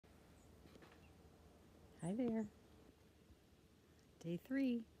Hi there. Day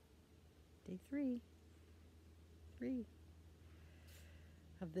three. Day three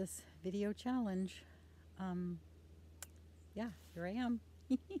of this video challenge. Um, yeah, here I am.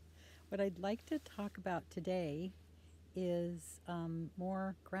 What I'd like to talk about today is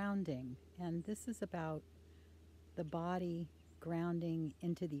more grounding, and this is about the body grounding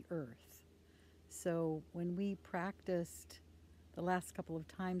into the earth. So, when we practiced the last couple of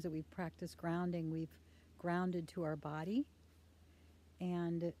times that we've practiced grounding, we've grounded to our body,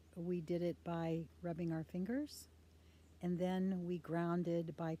 and we did it by rubbing our fingers. And then we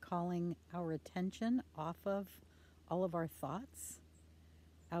grounded by calling our attention off of all of our thoughts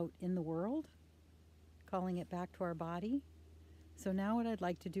out in the world, calling it back to our body. So now what I'd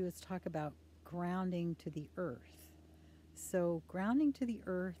like to do is talk about grounding to the earth. So grounding to the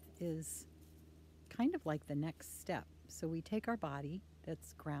earth is kind of like the next step. So we take our body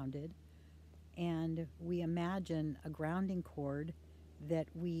that's grounded and we imagine a grounding cord that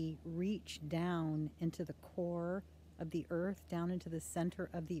we reach down into the core of the earth, down into the center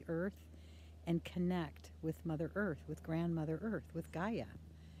of the earth, and connect with Mother Earth, with Grandmother Earth, with Gaia.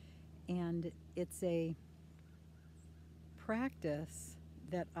 And it's a practice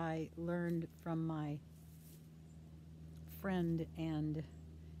that I learned from my friend and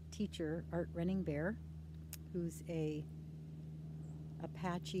teacher, Art Renning Bear, who's a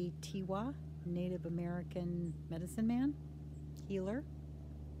Apache Tiwa, Native American medicine man, healer.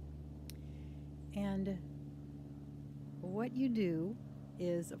 And what you do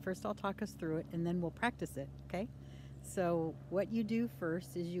is, first I'll talk us through it and then we'll practice it, okay? So what you do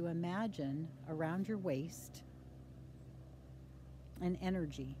first is you imagine around your waist an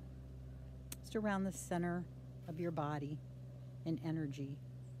energy, just around the center of your body, an energy.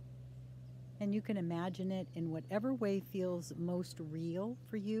 And you can imagine it in whatever way feels most real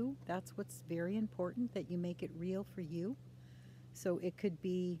for you. That's what's very important, that you make it real for you. So it could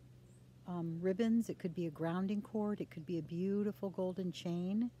be ribbons, it could be a grounding cord, it could be a beautiful golden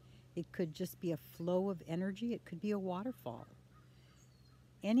chain, it could just be a flow of energy, it could be a waterfall.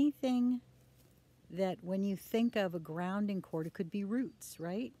 Anything that when you think of a grounding cord, it could be roots,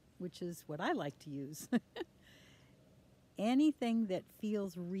 right? Which is what I like to use. Anything that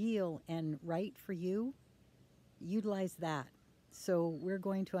feels real and right for you, utilize that. So we're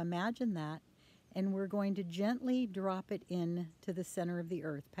going to imagine that and we're going to gently drop it in to the center of the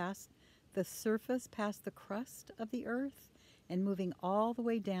earth, past the surface, past the crust of the earth, and moving all the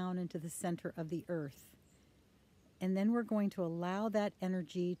way down into the center of the earth. And then we're going to allow that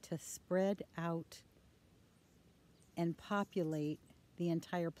energy to spread out and populate the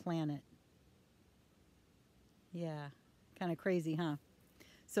entire planet. Yeah, kind of crazy, huh?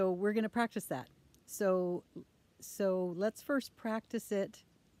 So we're going to practice that. So let's first practice it.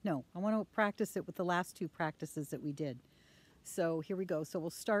 No, I want to practice it with the last two practices that we did. So here we go. So we'll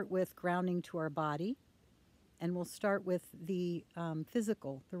start with grounding to our body, and we'll start with the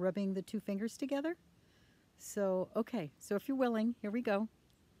physical, the rubbing the two fingers together. So, okay, so if you're willing, here we go.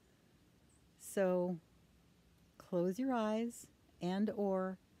 So close your eyes and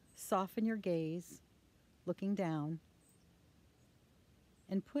or soften your gaze, looking down,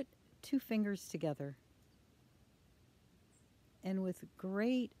 and put two fingers together. And with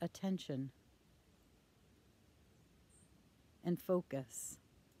great attention and focus,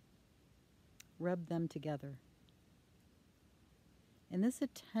 rub them together. And this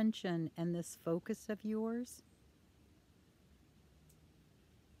attention and this focus of yours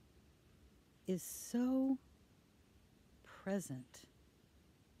is so present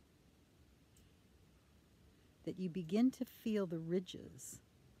that you begin to feel the ridges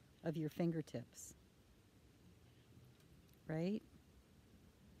of your fingertips, right?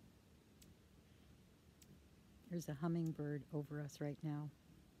 There's a hummingbird over us right now.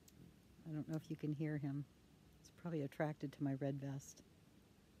 I don't know if you can hear him. He's probably attracted to my red vest.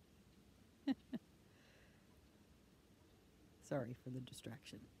 Sorry for the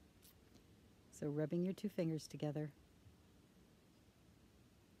distraction. So rubbing your two fingers together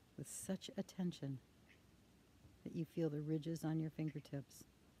with such attention that you feel the ridges on your fingertips.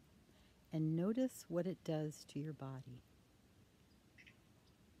 And notice what it does to your body.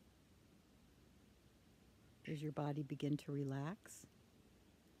 Does your body begin to relax?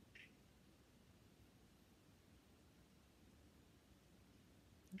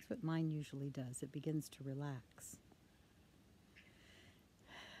 That's what mine usually does. It begins to relax.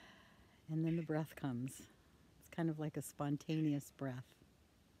 And then the breath comes. It's kind of like a spontaneous breath.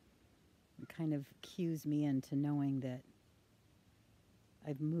 It kind of cues me into knowing that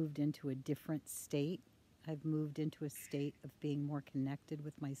I've moved into a different state. I've moved into a state of being more connected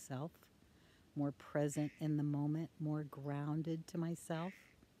with myself, more present in the moment, more grounded to myself.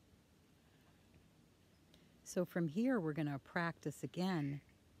 So from here, we're going to practice again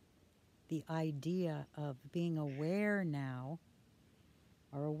the idea of being aware now,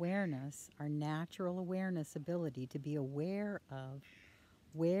 our awareness, our natural awareness ability to be aware of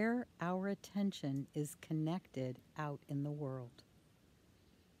where our attention is connected out in the world.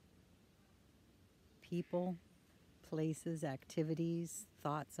 People, places, activities,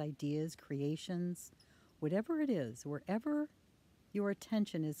 thoughts, ideas, creations, whatever it is, wherever your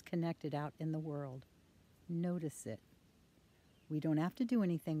attention is connected out in the world, notice it. We don't have to do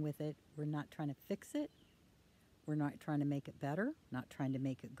anything with it. We're not trying to fix it. We're not trying to make it better, not trying to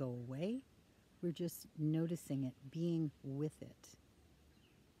make it go away. We're just noticing it, being with it,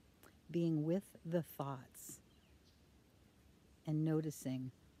 being with the thoughts, and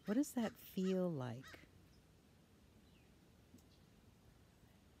noticing, what does that feel like?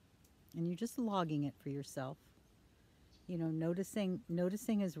 And you're just logging it for yourself. You know,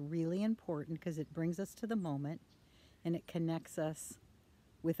 noticing is really important because it brings us to the moment and it connects us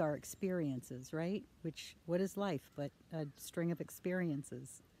with our experiences, right? What is life but a string of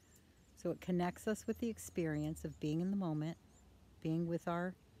experiences? So it connects us with the experience of being in the moment, being with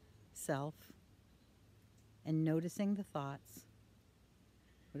our self, and noticing the thoughts.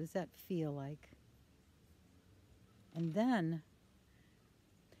 What does that feel like? And then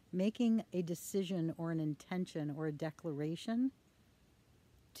making a decision or an intention or a declaration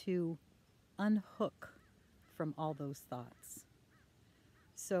to unhook from all those thoughts.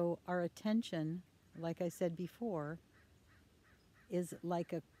 So our attention, like I said before, is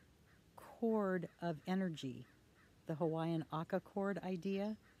like a cord of energy. The Hawaiian aka cord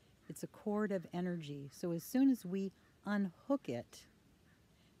idea, it's a cord of energy. So as soon as we unhook it,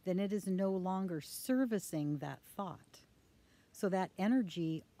 then it is no longer servicing that thought. So that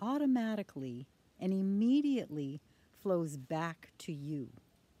energy automatically and immediately flows back to you.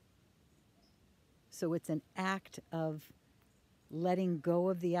 So it's an act of letting go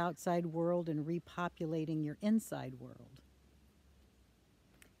of the outside world and repopulating your inside world.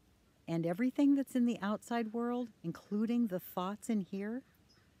 And everything that's in the outside world, including the thoughts in here,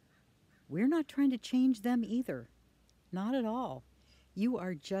 we're not trying to change them either. Not at all. You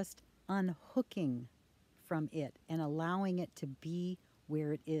are just unhooking from it and allowing it to be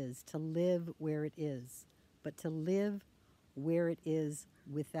where it is, to live where it is, but to live where it is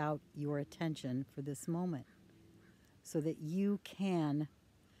without your attention for this moment, so that you can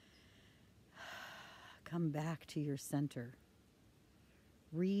come back to your center.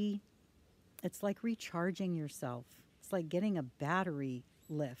 It's like recharging yourself. It's like getting a battery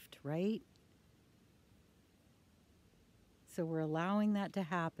lift, right? So we're allowing that to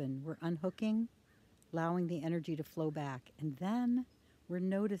happen. We're unhooking, allowing the energy to flow back. And then we're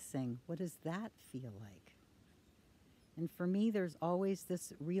noticing, what does that feel like? And for me, there's always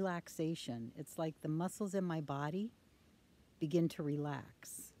this relaxation. It's like the muscles in my body begin to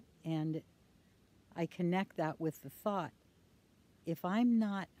relax. And I connect that with the thought, if I'm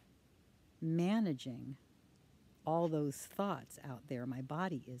not managing all those thoughts out there, my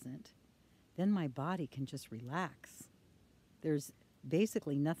body isn't, then my body can just relax. There's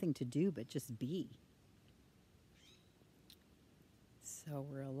basically nothing to do but just be. So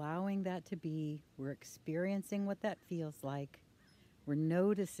we're allowing that to be. We're experiencing what that feels like. We're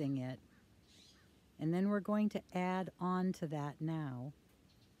noticing it. And then we're going to add on to that now,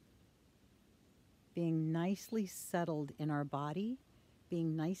 being nicely settled in our body,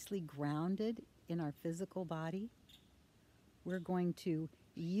 being nicely grounded in our physical body. We're going to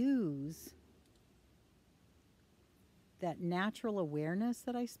use that natural awareness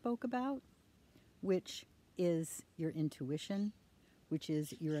that I spoke about, which is your intuition, which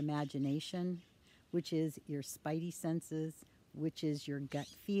is your imagination, which is your spidey senses, which is your gut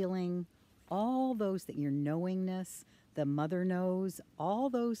feeling, all those that your knowingness, the mother knows, all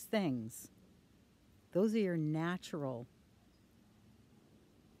those things. Those are your natural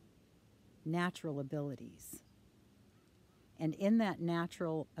abilities. And in that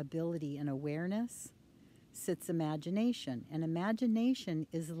natural ability and awareness sits imagination. And imagination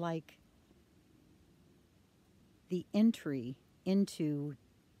is like the entry into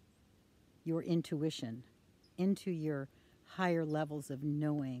your intuition, into your higher levels of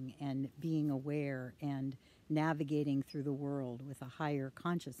knowing and being aware and navigating through the world with a higher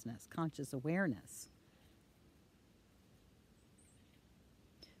consciousness, conscious awareness.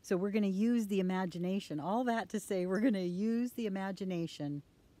 So we're going to use the imagination, all that to say we're going to use the imagination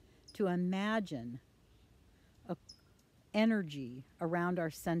to imagine an energy around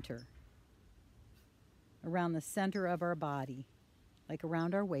our center, around the center of our body, like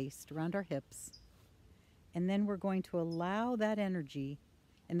around our waist, around our hips. And then we're going to allow that energy.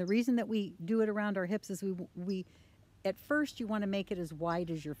 And the reason that we do it around our hips is we at first you want to make it as wide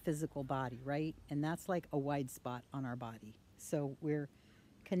as your physical body, right? And that's like a wide spot on our body. So we're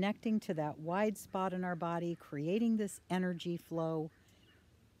connecting to that wide spot in our body, creating this energy flow,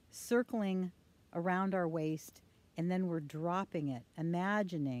 circling around our waist, and then we're dropping it,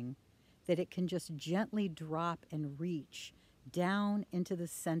 imagining that it can just gently drop and reach down into the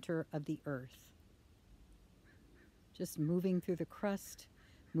center of the earth. Just moving through the crust,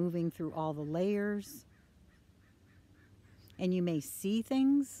 moving through all the layers. And you may see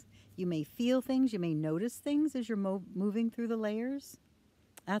things, you may feel things, you may notice things as you're moving through the layers.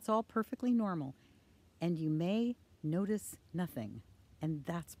 That's all perfectly normal. And you may notice nothing, and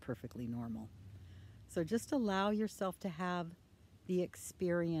that's perfectly normal. So just allow yourself to have the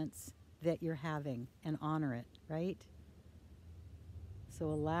experience that you're having and honor it, right? So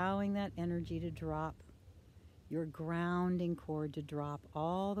allowing that energy to drop, your grounding cord to drop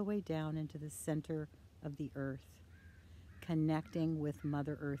all the way down into the center of the earth, connecting with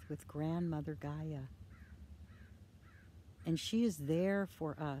Mother Earth, with Grandmother Gaia. And she is there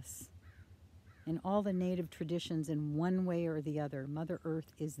for us. In all the native traditions, in one way or the other, Mother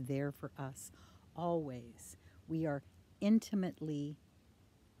Earth is there for us, always. We are intimately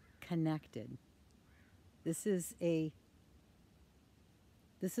connected. This is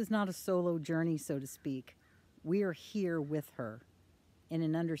not a solo journey, so to speak. We are here with her in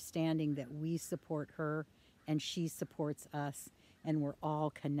an understanding that we support her and she supports us, and we're all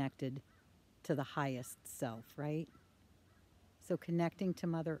connected to the highest self, right? So connecting to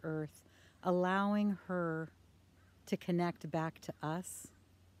Mother Earth, allowing her to connect back to us,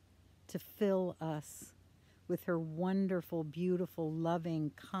 to fill us with her wonderful, beautiful,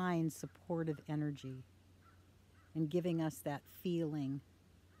 loving, kind, supportive energy, and giving us that feeling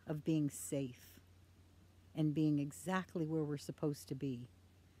of being safe and being exactly where we're supposed to be,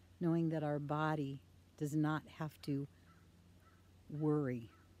 knowing that our body does not have to worry.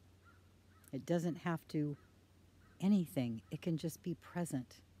 It doesn't have to anything. It can just be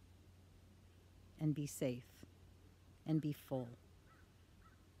present and be safe and be full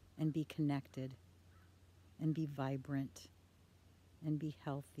and be connected and be vibrant and be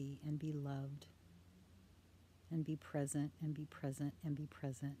healthy and be loved and be present and be present and be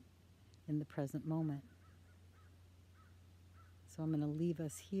present in the present moment. So I'm going to leave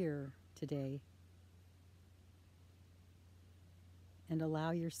us here today and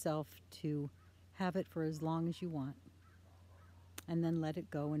allow yourself to have it for as long as you want, and then let it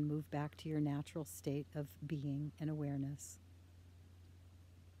go and move back to your natural state of being and awareness.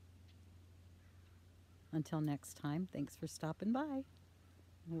 Until next time, thanks for stopping by.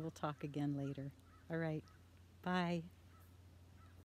 We'll talk again later. All right, bye.